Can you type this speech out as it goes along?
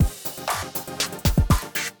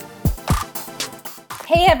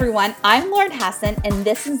Hey everyone, I'm Lauren Hassan, and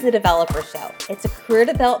this is The Developer Show. It's a career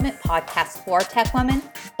development podcast for tech women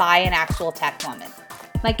by an actual tech woman.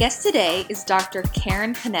 My guest today is Dr.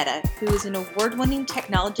 Karen Panetta, who is an award-winning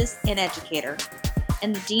technologist and educator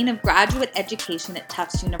and the Dean of Graduate Education at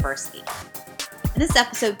Tufts University. In this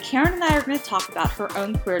episode, Karen and I are going to talk about her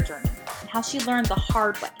own career journey and how she learned the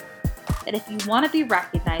hard way that if you want to be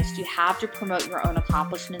recognized, you have to promote your own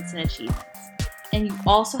accomplishments and achievements. And you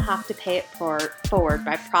also have to pay it forward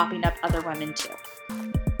by propping up other women too.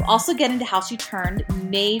 We'll also get into how she turned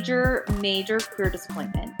major career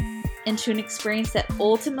disappointment into an experience that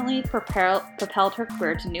ultimately propelled her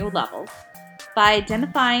career to new levels by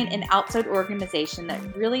identifying an outside organization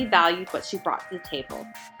that really valued what she brought to the table.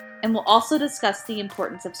 And we'll also discuss the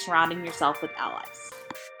importance of surrounding yourself with allies.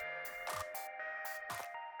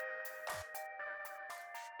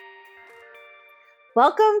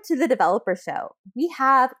 Welcome to The Developer Show. We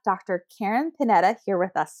have Dr. Karen Panetta here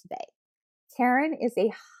with us today. Karen is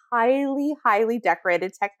a highly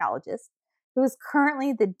decorated technologist who is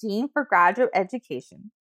currently the Dean for Graduate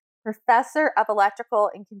Education, Professor of Electrical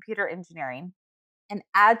and Computer Engineering, and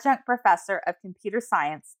Adjunct Professor of Computer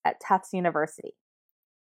Science at Tufts University.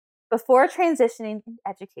 Before transitioning into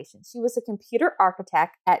education, she was a computer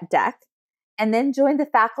architect at DEC, and then joined the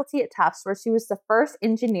faculty at Tufts, where she was the first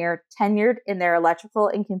engineer tenured in their electrical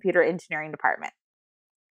and computer engineering department.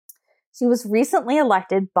 She was recently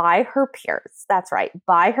elected by her peers, that's right,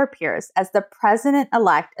 by her peers, as the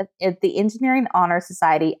president-elect of the Engineering Honor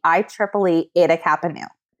Society IEEE Eta Kappa Nu.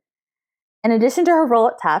 In addition to her role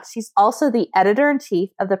at Tufts, she's also the editor-in-chief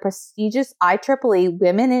of the prestigious IEEE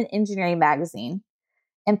Women in Engineering magazine,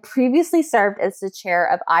 and previously served as the chair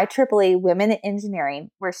of IEEE Women in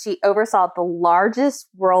Engineering, where she oversaw the largest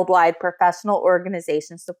worldwide professional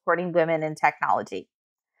organization supporting women in technology.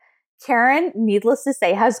 Karen, needless to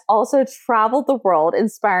say, has also traveled the world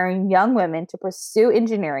inspiring young women to pursue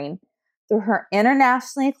engineering through her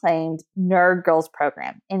internationally acclaimed Nerd Girls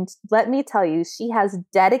program. And let me tell you, she has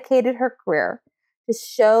dedicated her career to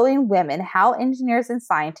showing women how engineers and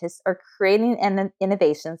scientists are creating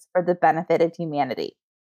innovations for the benefit of humanity.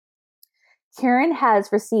 Karen has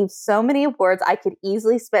received so many awards, I could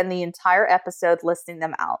easily spend the entire episode listing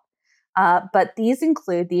them out. But these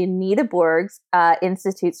include the Anita Borg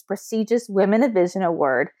Institute's prestigious Women of Vision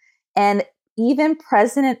Award, and even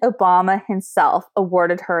President Obama himself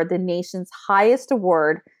awarded her the nation's highest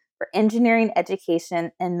award for engineering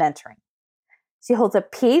education and mentoring. She holds a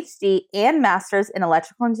PhD and master's in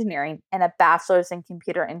electrical engineering and a bachelor's in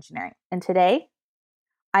computer engineering. And today,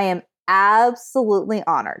 I am absolutely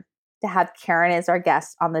honored to have Karen as our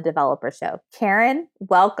guest on The Developer Show. Karen,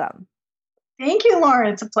 welcome. Thank you,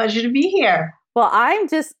 Lauren. It's a pleasure to be here. Well, I'm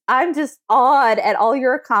just awed at all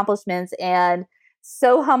your accomplishments and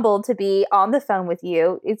so humbled to be on the phone with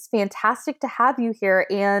you. It's fantastic to have you here,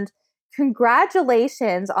 and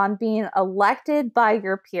congratulations on being elected by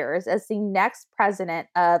your peers as the next president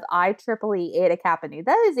of IEEE Eta Kappa Nu.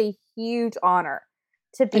 That is a huge honor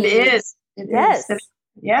to be. It is. Yes.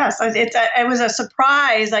 Yes, it was a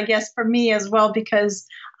surprise, I guess, for me as well, because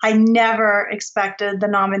I never expected the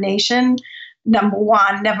nomination. Number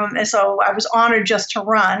one, never. So I was honored just to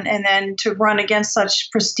run, and then to run against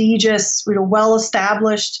such prestigious,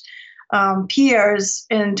 well-established peers,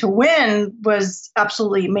 and to win was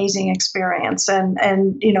absolutely amazing experience, and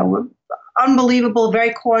unbelievable,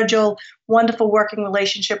 very cordial, wonderful working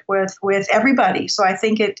relationship with everybody. So I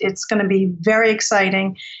think it's going to be very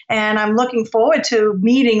exciting. And I'm looking forward to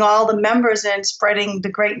meeting all the members and spreading the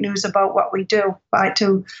great news about what we do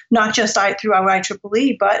to not just through our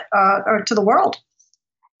IEEE, but or to the world.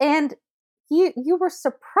 And you were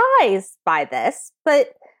surprised by this,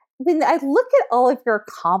 but when I look at all of your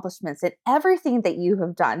accomplishments and everything that you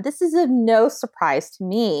have done, this is of no surprise to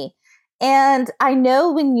me. And I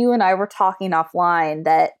know when you and I were talking offline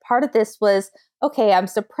that part of this was, okay, I'm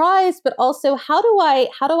surprised, but also how do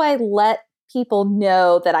I let people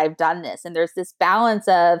know that I've done this? And there's this balance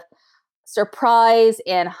of surprise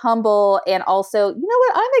and humble, and also, you know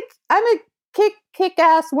what, I'm a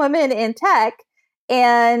kick-ass woman in tech,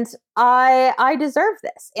 and I deserve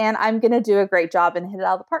this, and I'm going to do a great job and hit it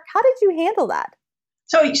out of the park. How did you handle that?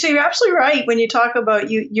 So you're absolutely right when you talk about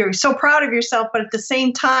you're so proud of yourself, but at the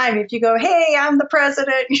same time, if you go, hey, I'm the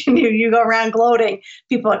president, you go around gloating,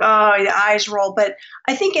 people are like, oh, the eyes roll. But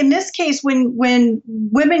I think in this case, when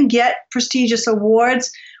women get prestigious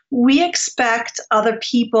awards, we expect other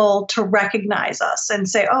people to recognize us and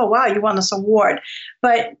say, "Oh, wow, you won this award."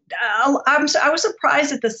 But I was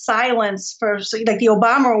surprised at the silence for, so, like the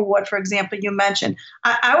Obama Award, for example, you mentioned.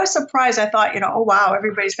 I was surprised. I thought, oh, wow,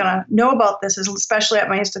 everybody's going to know about this, especially at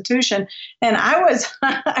my institution. And I was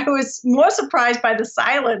I was more surprised by the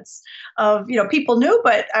silence of, people knew,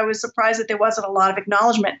 but I was surprised that there wasn't a lot of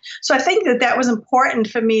acknowledgement. So I think that was important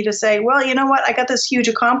for me to say, well, you know what, I got this huge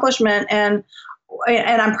accomplishment, and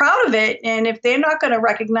I'm proud of it. And if they're not going to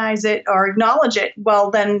recognize it or acknowledge it,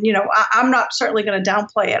 well, then, I'm not certainly going to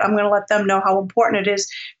downplay it. I'm going to let them know how important it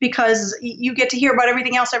is, because you get to hear about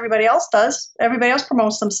everything else everybody else does. Everybody else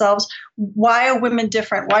promotes themselves. Why are women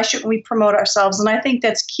different? Why shouldn't we promote ourselves? And I think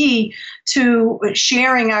that's key to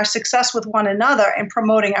sharing our success with one another and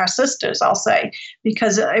promoting our sisters, I'll say,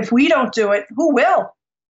 because if we don't do it, who will?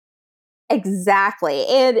 Exactly.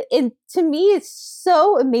 And to me, it's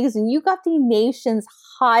so amazing. You got the nation's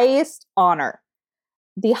highest honor,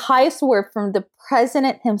 the highest award from the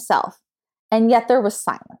president himself, and yet there was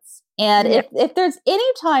silence. And Yeah. if there's any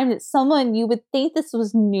time that someone, you would think this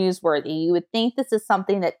was newsworthy, you would think this is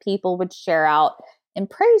something that people would share out and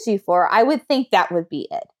praise you for, I would think that would be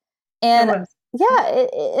it. It And was. yeah,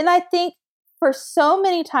 and I think for so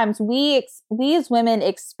many times we as women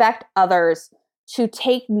expect others to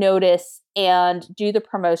take notice and do the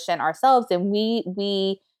promotion ourselves, and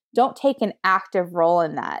we don't take an active role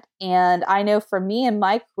in that. And I know for me in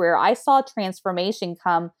my career, I saw transformation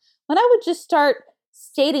come when I would just start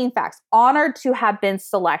stating facts, honored to have been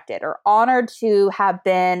selected or honored to have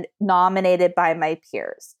been nominated by my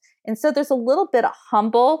peers. And so there's a little bit of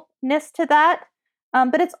humbleness to that.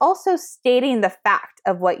 But it's also stating the fact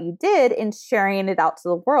of what you did and sharing it out to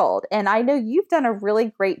the world. And I know you've done a really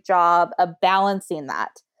great job of balancing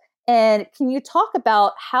that. And can you talk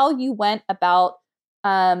about how you went about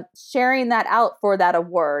sharing that out for that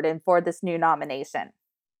award and for this new nomination?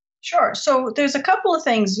 Sure. So there's a couple of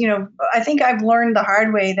things, I think I've learned the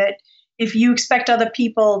hard way that if you expect other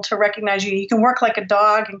people to recognize you, you can work like a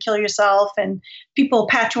dog and kill yourself, and people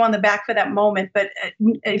pat you on the back for that moment. But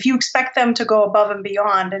if you expect them to go above and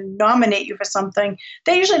beyond and nominate you for something,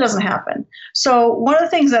 that usually doesn't happen. So one of the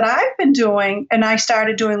things that I've been doing, and I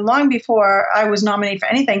started doing long before I was nominated for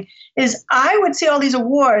anything, is I would see all these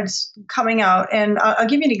awards coming out. And I'll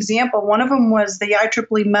give you an example. One of them was the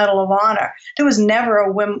IEEE Medal of Honor. There was never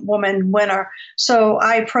a woman winner. So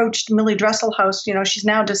I approached Millie Dresselhaus, she's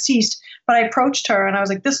now deceased, but I approached her and I was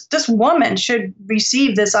like, this woman should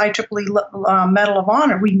receive this IEEE Medal of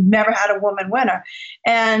Honor. We never had a woman winner.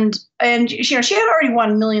 And she had already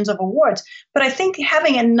won millions of awards. But I think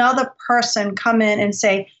having another person come in and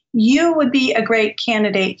say, you would be a great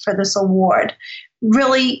candidate for this award,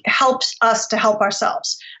 really helps us to help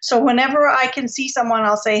ourselves. So whenever I can see someone,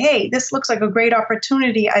 I'll say, hey, this looks like a great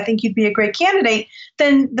opportunity. I think you'd be a great candidate.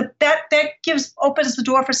 Then that opens the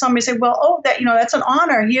door for somebody to say, well, that's an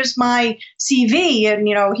honor. Here's my CV, and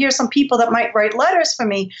here's some people that might write letters for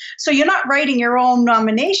me. So you're not writing your own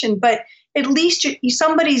nomination, but at least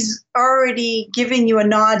somebody's already giving you a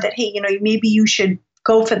nod that, hey, maybe you should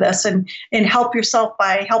go for this and help yourself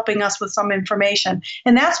by helping us with some information.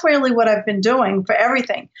 And that's really what I've been doing for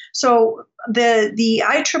everything. So the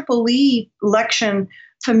IEEE election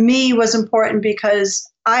for me was important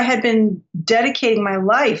because I had been dedicating my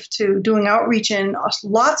life to doing outreach and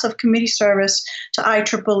lots of committee service to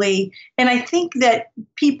IEEE. And I think that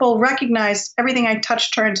people recognize everything I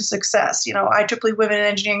touched turned to success. IEEE Women in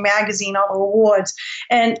Engineering Magazine, all the awards,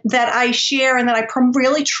 and that I share and that I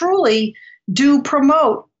really, truly do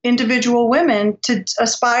promote individual women to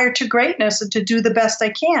aspire to greatness and to do the best I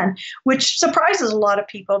can, which surprises a lot of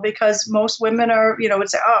people because most women are, would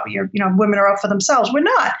say, oh, women are out for themselves. We're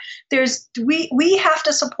not. We have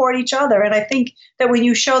to support each other. And I think that when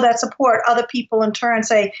you show that support, other people in turn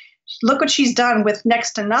say, look what she's done with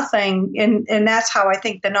next to nothing. And that's how I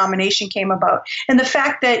think the nomination came about. And the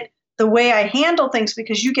fact that the way I handle things,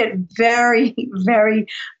 because you get very, very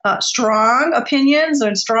strong opinions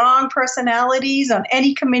and strong personalities on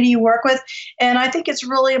any committee you work with. And I think it's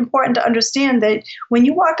really important to understand that when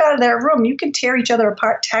you walk out of that room, you can tear each other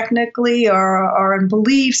apart technically or in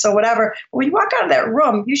beliefs or whatever. But when you walk out of that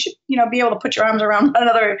room, you should, be able to put your arms around one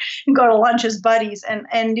another and go to lunch as buddies. And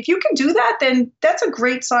if you can do that, then that's a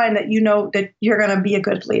great sign that that you're going to be a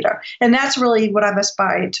good leader. And that's really what I've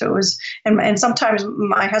aspired to and sometimes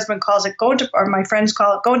my husband calls it or my friends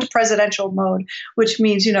call it go into presidential mode, which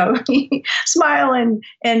means, smile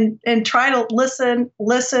and try to listen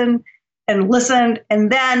and listen. And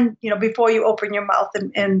then, before you open your mouth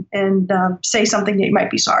and say something that you might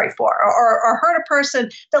be sorry for or hurt a person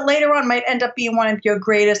that later on might end up being one of your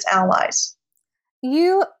greatest allies.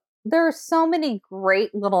 You there are so many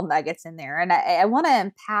great little nuggets in there. And I want to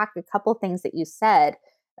unpack a couple things that you said.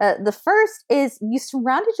 The first is you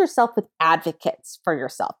surrounded yourself with advocates for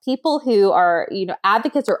yourself, people who are,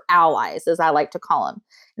 advocates or allies, as I like to call them.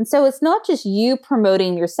 And so it's not just you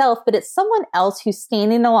promoting yourself, but it's someone else who's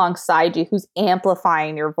standing alongside you, who's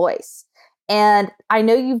amplifying your voice. And I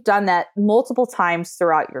know you've done that multiple times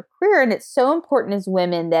throughout your career. And it's so important as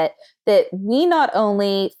women that we not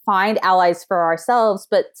only find allies for ourselves,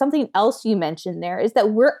 but something else you mentioned there is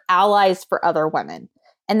that we're allies for other women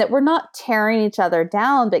and that we're not tearing each other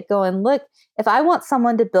down, but going, look, if I want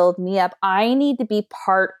someone to build me up, I need to be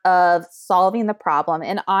part of solving the problem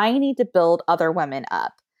and I need to build other women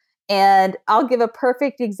up. And I'll give a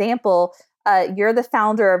perfect example. You're the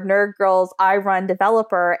founder of Nerd Girls, I Run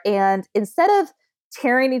Developer. And instead of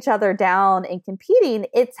tearing each other down and competing,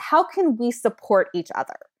 it's how can we support each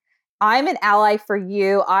other? I'm an ally for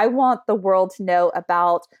you. I want the world to know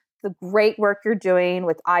about the great work you're doing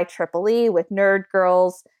with IEEE, with Nerd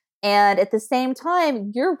Girls. And at the same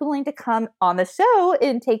time, you're willing to come on the show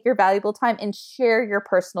and take your valuable time and share your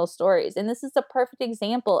personal stories. And this is a perfect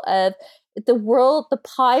example of the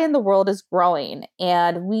pie in the world is growing,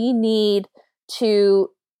 and we need to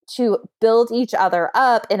build each other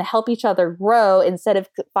up and help each other grow instead of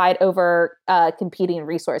fight over competing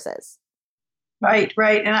resources. Right,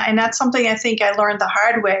 right. And that's something I think I learned the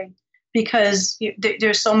hard way because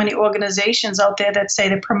there's so many organizations out there that say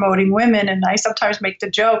they're promoting women. And I sometimes make the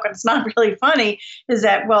joke, and it's not really funny, is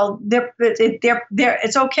that, well,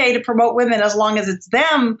 it's okay to promote women as long as it's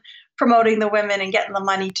them promoting the women and getting the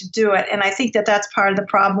money to do it. And I think that that's part of the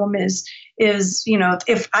problem is,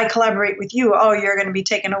 if I collaborate with you, oh, you're going to be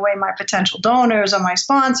taking away my potential donors or my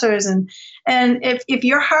sponsors. And if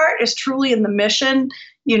your heart is truly in the mission,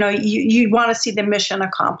 you want to see the mission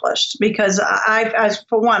accomplished, because as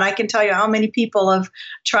for one, I can tell you how many people have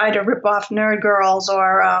tried to rip off Nerd Girls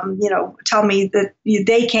or, tell me that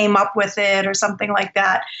they came up with it or something like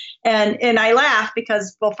that. And I laugh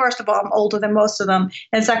because, well, first of all, I'm older than most of them.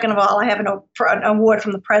 And second of all, I have an award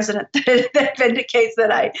from the president that vindicates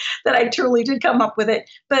that I truly did come up with it.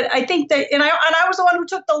 But I think that, and I was the one who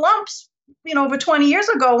took the lumps, over 20 years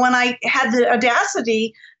ago when I had the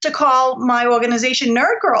audacity to call my organization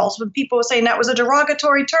Nerd Girls, when people were saying that was a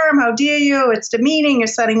derogatory term. How dare you? It's demeaning. You're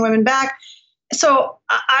setting women back. So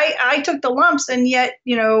I took the lumps. And yet,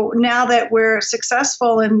 now that we're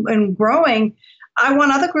successful and growing, I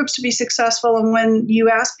want other groups to be successful. And when you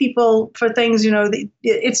ask people for things,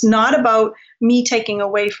 it's not about me taking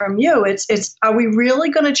away from you. It's are we really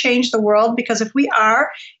going to change the world? Because if we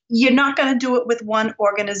are, you're not going to do it with one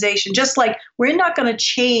organization. Just like we're not going to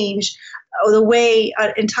change the way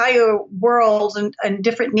entire worlds and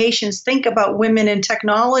different nations think about women in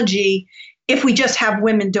technology if we just have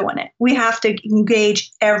women doing it. We have to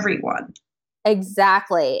engage everyone.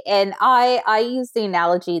 Exactly. And I use the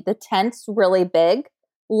analogy, the tent's really big,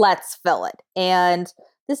 let's fill it. And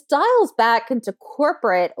this dials back into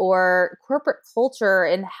corporate culture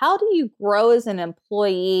and how do you grow as an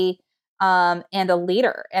employee and a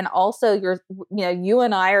leader. And also you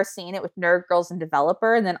and I are seeing it with Nerd Girls and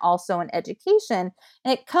Developer, and then also in education.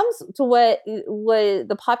 And it comes to what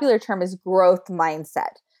the popular term is growth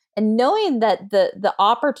mindset. And knowing that the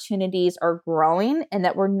opportunities are growing and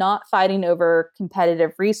that we're not fighting over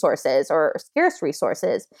competitive resources or scarce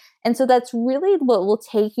resources. And so that's really what will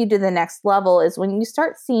take you to the next level, is when you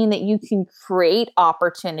start seeing that you can create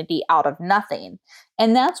opportunity out of nothing.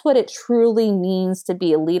 And that's what it truly means to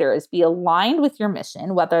be a leader, is be aligned with your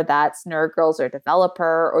mission, whether that's Nerd Girls or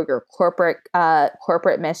Developer or your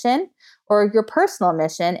corporate mission or your personal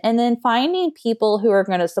mission, and then finding people who are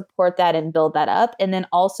going to support that and build that up, and then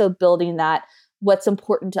also building that what's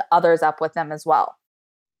important to others up with them as well.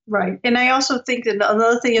 Right. And I also think that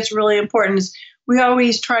another thing that's really important is we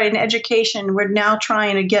always try in education, we're now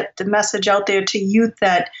trying to get the message out there to youth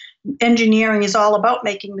that engineering is all about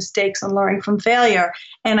making mistakes and learning from failure.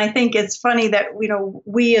 And I think it's funny that,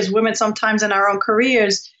 we as women sometimes in our own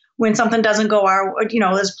careers, when something doesn't go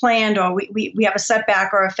as planned, or we have a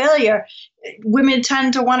setback or a failure, women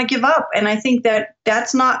tend to want to give up. And I think that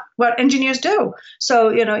that's not what engineers do.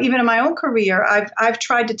 So, even in my own career, I've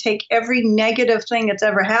tried to take every negative thing that's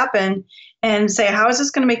ever happened and say, how is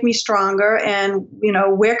this going to make me stronger? And,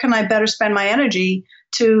 where can I better spend my energy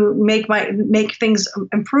to make things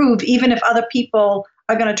improve, even if other people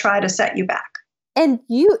are going to try to set you back? And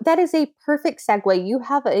that is a perfect segue. You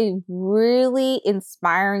have a really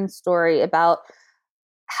inspiring story about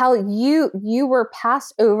how you were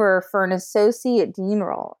passed over for an associate dean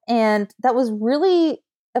role. And that was really,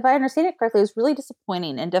 if I understand it correctly, it was really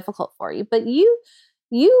disappointing and difficult for you. But you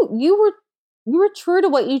were you were true to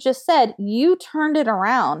what you just said. You turned it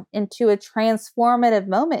around into a transformative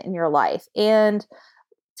moment in your life. And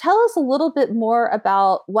tell us a little bit more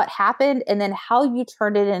about what happened and then how you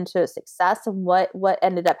turned it into a success and what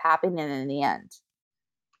ended up happening in the end.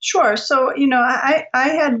 Sure. So, I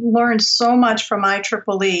had learned so much from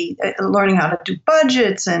IEEE, learning how to do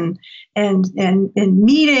budgets and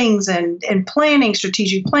meetings and planning,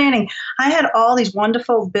 strategic planning. I had all these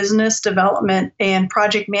wonderful business development and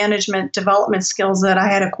project management development skills that I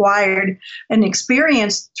had acquired and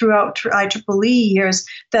experienced throughout IEEE years,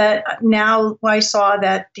 that now I saw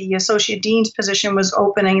that the associate dean's position was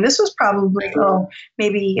opening. This was probably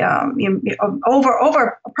maybe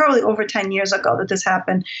probably over 10 years ago that this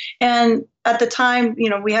happened. And at the time,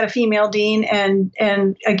 we had a female dean, and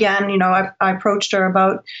again, I approached her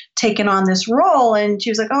about taking on this role, and she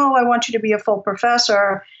was like, "Oh, I want you to be a full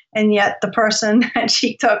professor," and yet the person that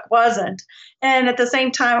she took wasn't. And at the same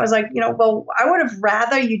time, I was like, well, I would have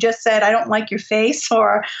rather you just said, "I don't like your face,"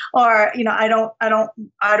 or I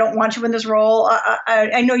don't want you in this role.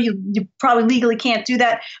 I know you probably legally can't do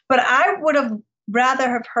that, but I would have rather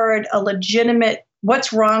have heard a legitimate,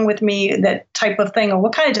 "What's wrong with me?" that type of thing, or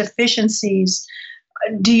what kind of deficiencies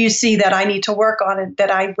do you see that I need to work on it,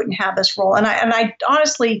 that I wouldn't have this role. And I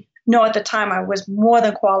honestly know at the time I was more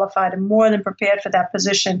than qualified and more than prepared for that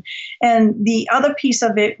position. And the other piece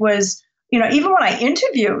of it was, even when I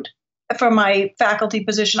interviewed for my faculty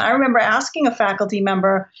position, I remember asking a faculty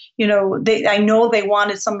member, I know they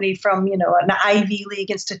wanted somebody from, an Ivy League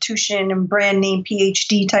institution and brand name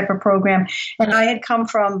PhD type of program. And I had come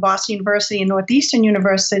from Boston University and Northeastern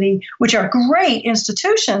University, which are great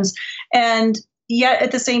institutions. And yet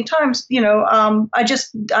at the same time,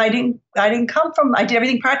 I didn't come from, I did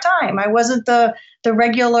everything part-time. I wasn't the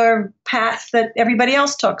regular path that everybody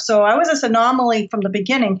else took. So I was this anomaly from the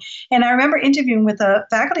beginning. And I remember interviewing with a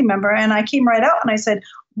faculty member, and I came right out and I said,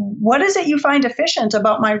 "What is it you find deficient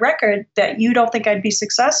about my record that you don't think I'd be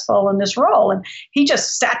successful in this role?" And he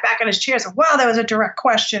just sat back in his chair and said, "Wow, that was a direct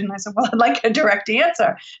question." And I said, "Well, I'd like a direct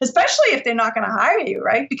answer, especially if they're not going to hire you,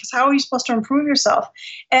 right? Because how are you supposed to improve yourself?"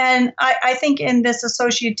 And I think in this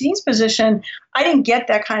associate dean's position, I didn't get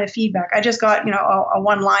that kind of feedback. I just got, a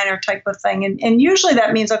one-liner type of thing. And usually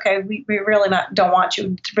that means, okay, we really don't want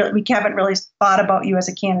you. We haven't really thought about you as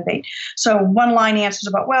a candidate. So one-line answers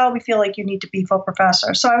about, well, we feel like you need to be full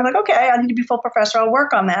professor. So I was like, okay, I need to be full professor. I'll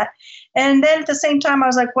work on that. And then at the same time, I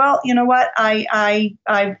was like, well, you know what? I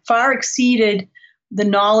far exceeded the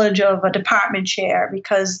knowledge of a department chair,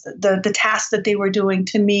 because the tasks that they were doing,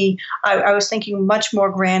 to me, I was thinking much more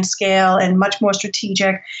grand scale and much more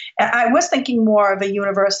strategic. I was thinking more of a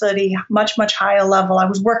university, much, much higher level. I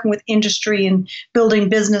was working with industry and building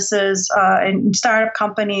businesses and startup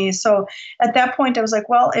companies. So at that point, I was like,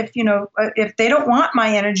 well, if they don't want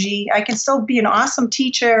my energy, I can still be an awesome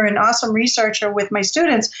teacher and awesome researcher with my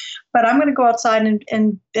students, but I'm going to go outside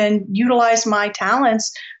and utilize my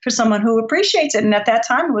talents for someone who appreciates it. And at that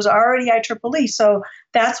time, it was already IEEE. So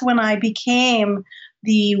that's when I became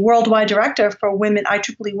the worldwide director for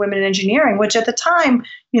IEEE Women in Engineering, which at the time,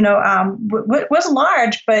 was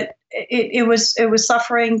large, but it was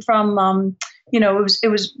suffering from,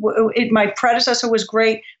 my predecessor was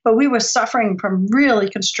great, but we were suffering from really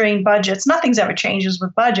constrained budgets. Nothing's ever changes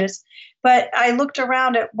with budgets. But I looked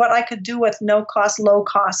around at what I could do with no cost, low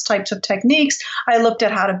cost types of techniques. I looked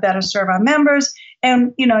at how to better serve our members.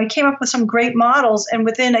 And, I came up with some great models. And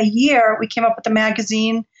within a year, we came up with a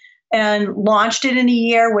magazine and launched it in a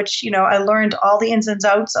year, which, I learned all the ins and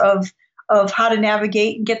outs of how to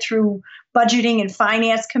navigate and get through budgeting and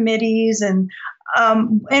finance committees and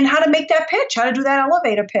how to make that pitch, how to do that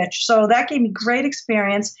elevator pitch. So that gave me great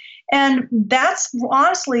experience. And that's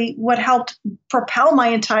honestly what helped propel my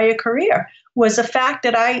entire career, was the fact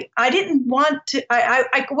that I didn't want to,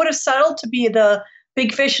 I would have settled to be the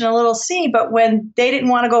big fish in a little sea, but when they didn't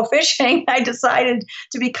want to go fishing, I decided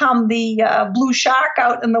to become the blue shark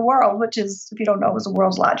out in the world, which is, if you don't know, is the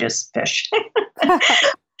world's largest fish.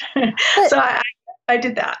 So I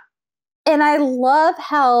did that. And I love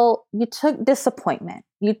how you took disappointment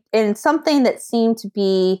in something that seemed to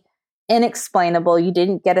be inexplainable. You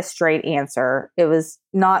didn't get a straight answer. It was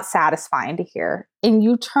not satisfying to hear. And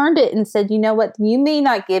you turned it and said, you know what? You may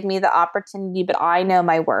not give me the opportunity, but I know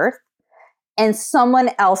my worth. And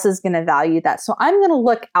someone else is going to value that. So I'm going to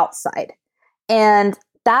look outside. And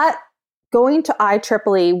that, going to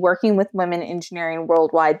IEEE, working with women in engineering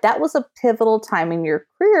worldwide, that was a pivotal time in your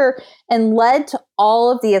career and led to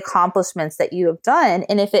all of the accomplishments that you have done.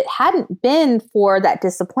 And if it hadn't been for that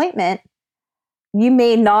disappointment, you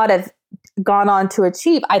may not have gone on to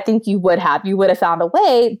achieve. I think you would have found a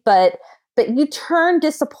way, but but you turn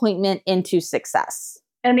disappointment into success.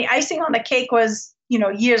 And the icing on the cake was,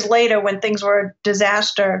 years later when things were a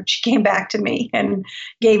disaster, she came back to me and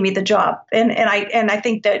gave me the job. And I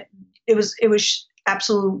think that it was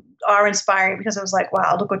absolute awe-inspiring, because it was like,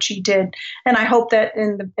 wow, look what she did. And I hope that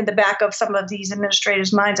in the back of some of these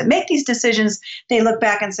administrators' minds that make these decisions, they look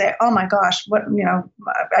back and say, oh my gosh, what,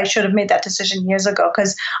 I should have made that decision years ago.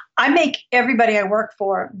 Because I make everybody I work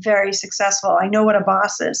for very successful. I know what a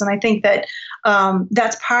boss is. And I think that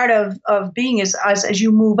that's part of being as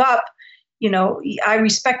you move up, I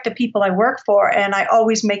respect the people I work for, and I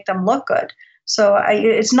always make them look good. So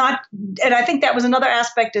it's not, and I think that was another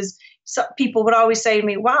aspect is, some people would always say to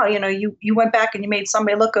me, wow, you went back and you made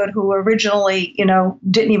somebody look good who originally,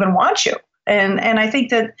 didn't even want you. And I think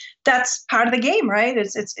that that's part of the game, right?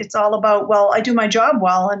 It's all about, well, I do my job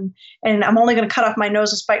well, and I'm only going to cut off my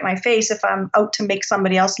nose and spite my face if I'm out to make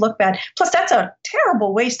somebody else look bad. Plus, that's a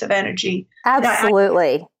terrible waste of energy.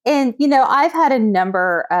 Absolutely. And, I've had a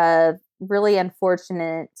number of really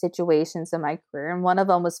unfortunate situations in my career. And one of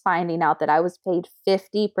them was finding out that I was paid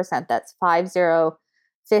 50%, that's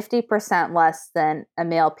 50% less than a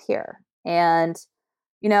male peer. And,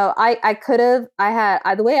 the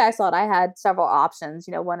way I saw it, I had several options.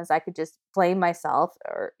 One is I could just blame myself,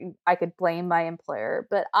 or I could blame my employer.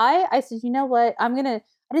 But I said, you know what, I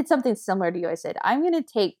did something similar to you. I said, I'm going to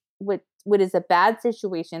take what is a bad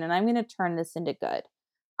situation, and I'm going to turn this into good.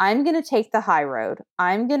 I'm going to take the high road.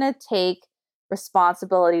 I'm going to take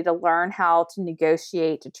responsibility to learn how to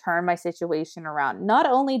negotiate, to turn my situation around. Not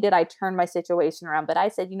only did I turn my situation around, but I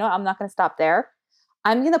said, I'm not going to stop there.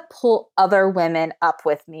 I'm going to pull other women up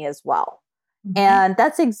with me as well. Mm-hmm. And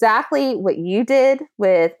that's exactly what you did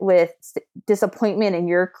with disappointment in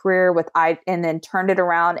your career and then turned it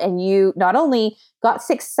around. And you not only got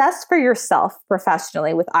success for yourself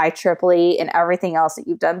professionally with IEEE and everything else that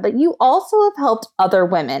you've done, but you also have helped other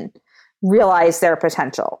women realize their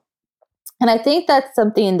potential. And I think that's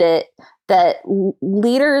something that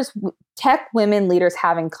leaders, tech women leaders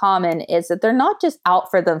have in common, is that they're not just out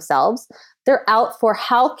for themselves. They're out for,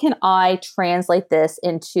 how can I translate this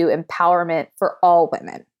into empowerment for all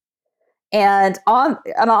women? And on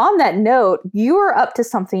that note, you are up to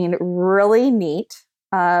something really neat.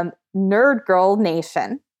 Nerd Girl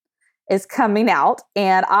Nation is coming out,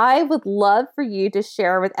 and I would love for you to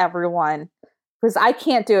share with everyone, because I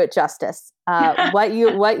can't do it justice, what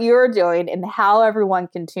you're doing and how everyone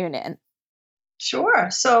can tune in. Sure.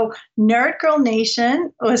 So Nerd Girl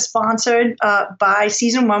Nation was sponsored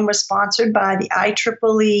season 1 was sponsored by the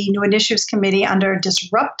IEEE New Initiatives Committee under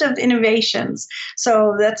Disruptive Innovations.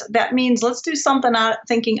 So that means let's do something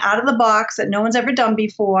thinking out of the box that no one's ever done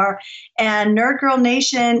before. And Nerd Girl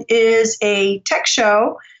Nation is a tech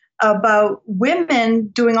show about women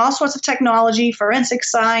doing all sorts of technology, forensic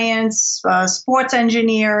science, sports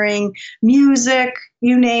engineering, music,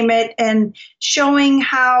 you name it, and showing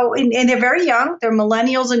how, and they're very young, they're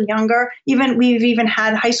millennials and younger. We've even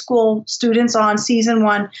had high school students on season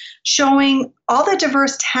 1, showing all the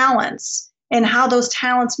diverse talents and how those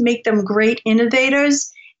talents make them great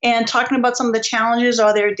innovators, and talking about some of the challenges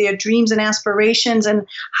or their dreams and aspirations and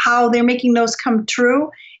how they're making those come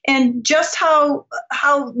true. And just how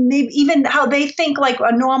maybe even how they think, like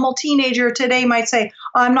a normal teenager today might say,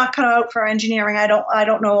 oh, I'm not cut out for engineering. I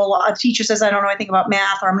don't know a lot. A teacher says I don't know anything about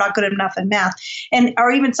math, or I'm not good enough in math. Or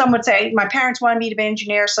even some would say, my parents wanted me to be an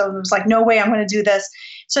engineer, so it was like, no way I'm going to do this.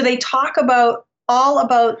 So they talk about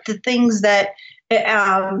the things that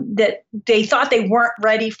they thought they weren't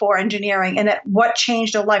ready for engineering, and that what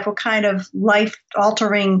changed their life, what kind of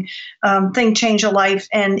life-altering thing changed their life,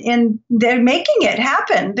 and they're making it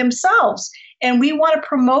happen themselves. And we want to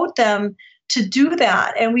promote them to do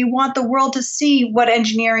that, and we want the world to see what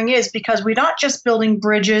engineering is, because we're not just building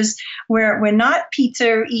bridges. We're not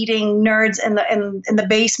pizza-eating nerds in the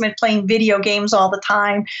basement playing video games all the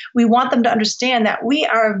time. We want them to understand that we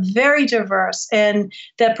are very diverse, and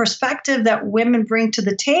the perspective that women bring to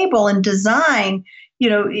the table in design.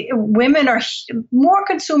 Women are more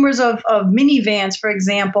consumers of minivans, for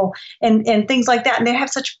example, and things like that. And they have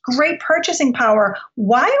such great purchasing power.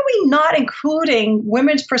 Why are we not including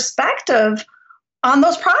women's perspective on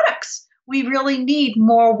those products? We really need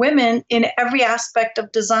more women in every aspect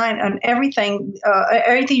of design and everything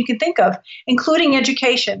you can think of, including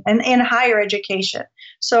education and higher education.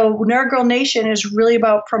 So Nerd Girl Nation is really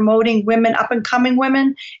about promoting women, up and coming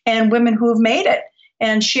women, and women who have made it,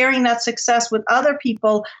 and sharing that success with other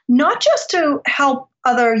people, not just to help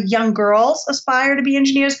other young girls aspire to be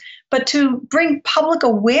engineers, but to bring public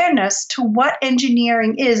awareness to what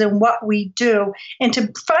engineering is and what we do, and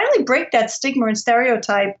to finally break that stigma and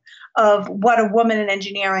stereotype of what a woman in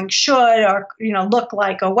engineering should or look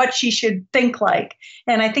like or what she should think like.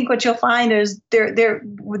 And I think what you'll find is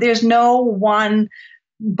there's no one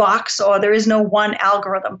box or there is no one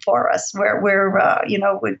algorithm for us where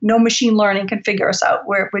no machine learning can figure us out.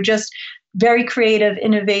 We're just very creative,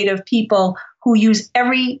 innovative people who use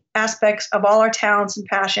every aspect of all our talents and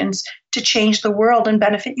passions to change the world and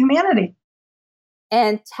benefit humanity.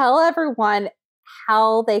 And tell everyone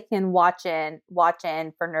how they can watch in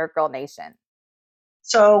for Nerd Girl Nation.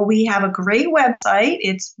 So we have a great website.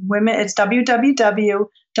 It's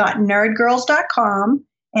www.nerdgirls.com.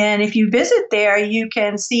 And if you visit there, you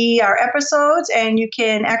can see our episodes and you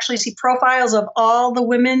can actually see profiles of all the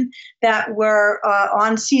women that were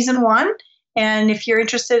on season 1. And if you're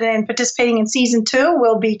interested in participating in season 2,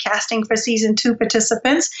 we'll be casting for season 2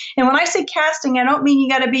 participants. And when I say casting, I don't mean you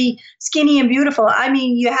got to be skinny and beautiful. I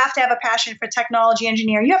mean, you have to have a passion for technology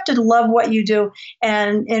engineering. You have to love what you do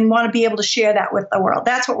and want to be able to share that with the world.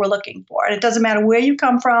 That's what we're looking for. And it doesn't matter where you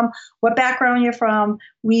come from, what background you're from.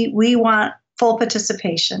 We want full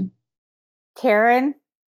participation. Karen,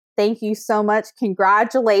 thank you so much.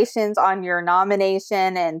 Congratulations on your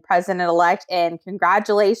nomination and president-elect, and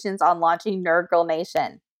congratulations on launching Nerd Girl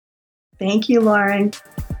Nation. Thank you, Lauren.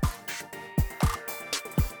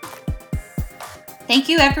 Thank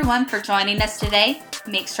you, everyone, for joining us today.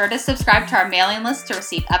 Make sure to subscribe to our mailing list to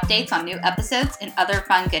receive updates on new episodes and other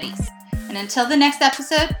fun goodies. And until the next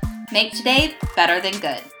episode, make today better than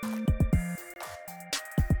good.